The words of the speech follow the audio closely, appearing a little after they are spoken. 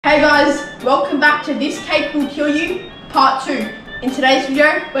Hey guys, welcome back to This Cake Will Kill You Part 2. In today's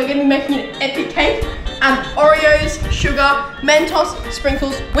video, we're going to be making an epic cake. Oreos, sugar, Mentos,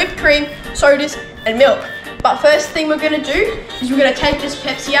 sprinkles, whipped cream, sodas and milk. But first thing we're going to do is we're going to take this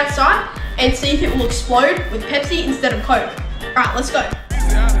Pepsi outside and see if it will explode with Pepsi instead of Coke. Alright, let's go.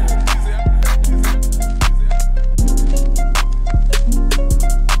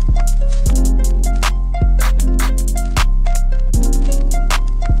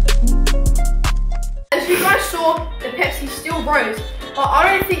 The Pepsi still rose, but I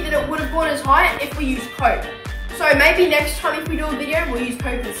don't think that it would have gone as high if we used Coke. So maybe next time if we do a video, we'll use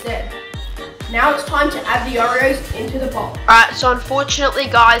Coke instead. Now it's time to add the Oreos into the bowl. Alright, so unfortunately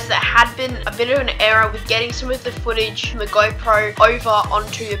guys, there had been a bit of an error with getting some of the footage from the GoPro over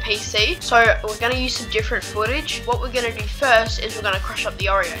onto the PC. So we're going to use some different footage. What we're going to do first is we're going to crush up the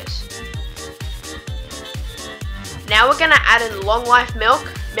Oreos. Now we're going to add in Long Life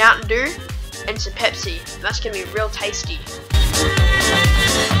milk, Mountain Dew, and some Pepsi. That's going to be real tasty.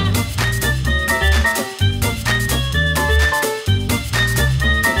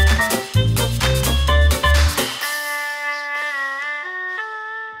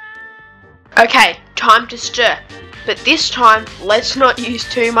 Okay, time to stir. But this time, let's not use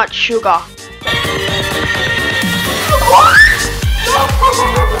too much sugar. What? No!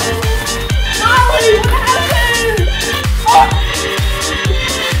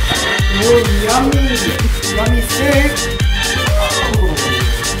 Oh, yummy! Yummy steak!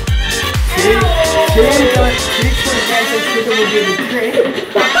 Cake for the guys that think it will be the cake.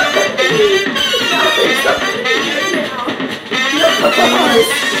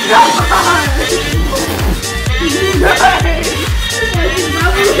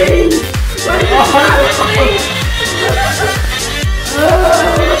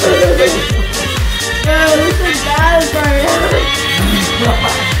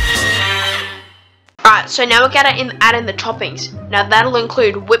 Alright, so now we're going to add in the toppings. Now that'll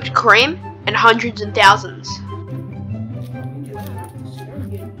include whipped cream and hundreds and thousands.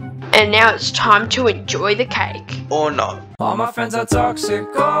 And now it's time to enjoy the cake. Or not. All my friends are toxic,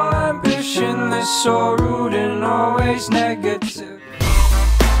 all ambitionless, so rude and always negative.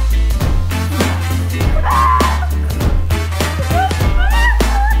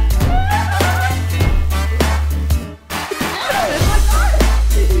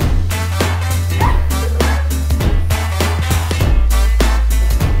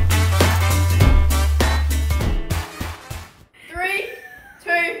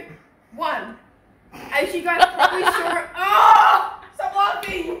 As you guys probably saw it. Oh! Stop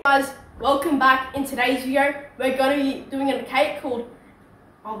laughing! Guys, welcome back. In today's video, we're going to be doing a cake called...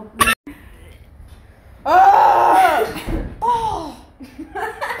 Oh! Oh! Oh!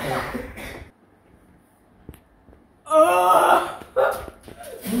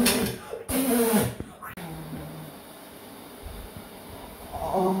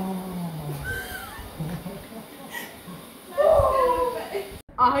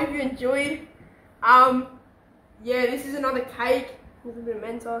 I hope you enjoyed. Yeah, this is another cake with a bit of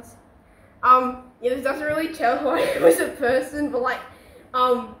Mentos. Yeah, this doesn't really tell who I am as a person, but like,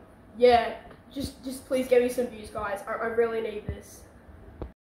 yeah, just please give me some views, guys. I really need this.